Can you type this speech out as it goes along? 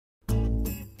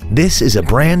This is a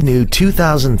brand new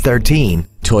 2013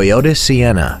 Toyota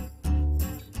Sienna.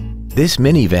 This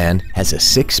minivan has a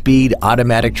 6-speed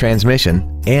automatic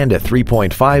transmission and a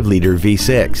 3.5-liter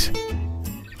V6.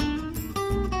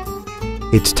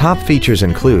 Its top features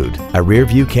include a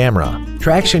rear-view camera,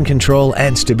 traction control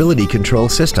and stability control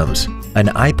systems, an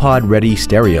iPod-ready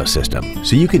stereo system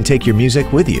so you can take your music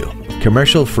with you,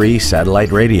 commercial-free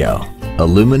satellite radio,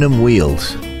 aluminum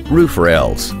wheels, roof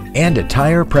rails, and a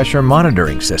tire pressure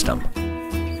monitoring system.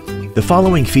 The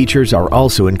following features are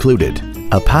also included: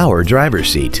 a power driver's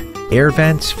seat, air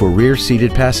vents for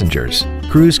rear-seated passengers,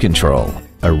 cruise control,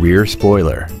 a rear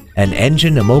spoiler, an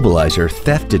engine immobilizer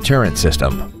theft deterrent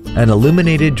system, an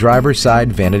illuminated driver's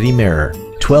side vanity mirror,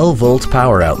 12-volt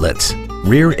power outlets,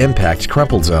 rear impact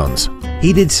crumple zones,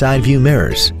 heated side view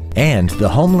mirrors, and the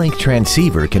HomeLink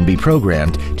transceiver can be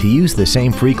programmed to use the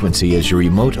same frequency as your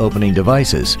remote opening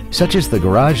devices, such as the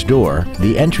garage door,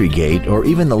 the entry gate, or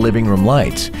even the living room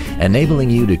lights, enabling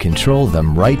you to control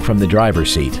them right from the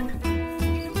driver's seat.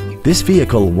 This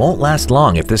vehicle won't last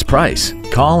long at this price.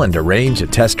 Call and arrange a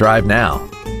test drive now.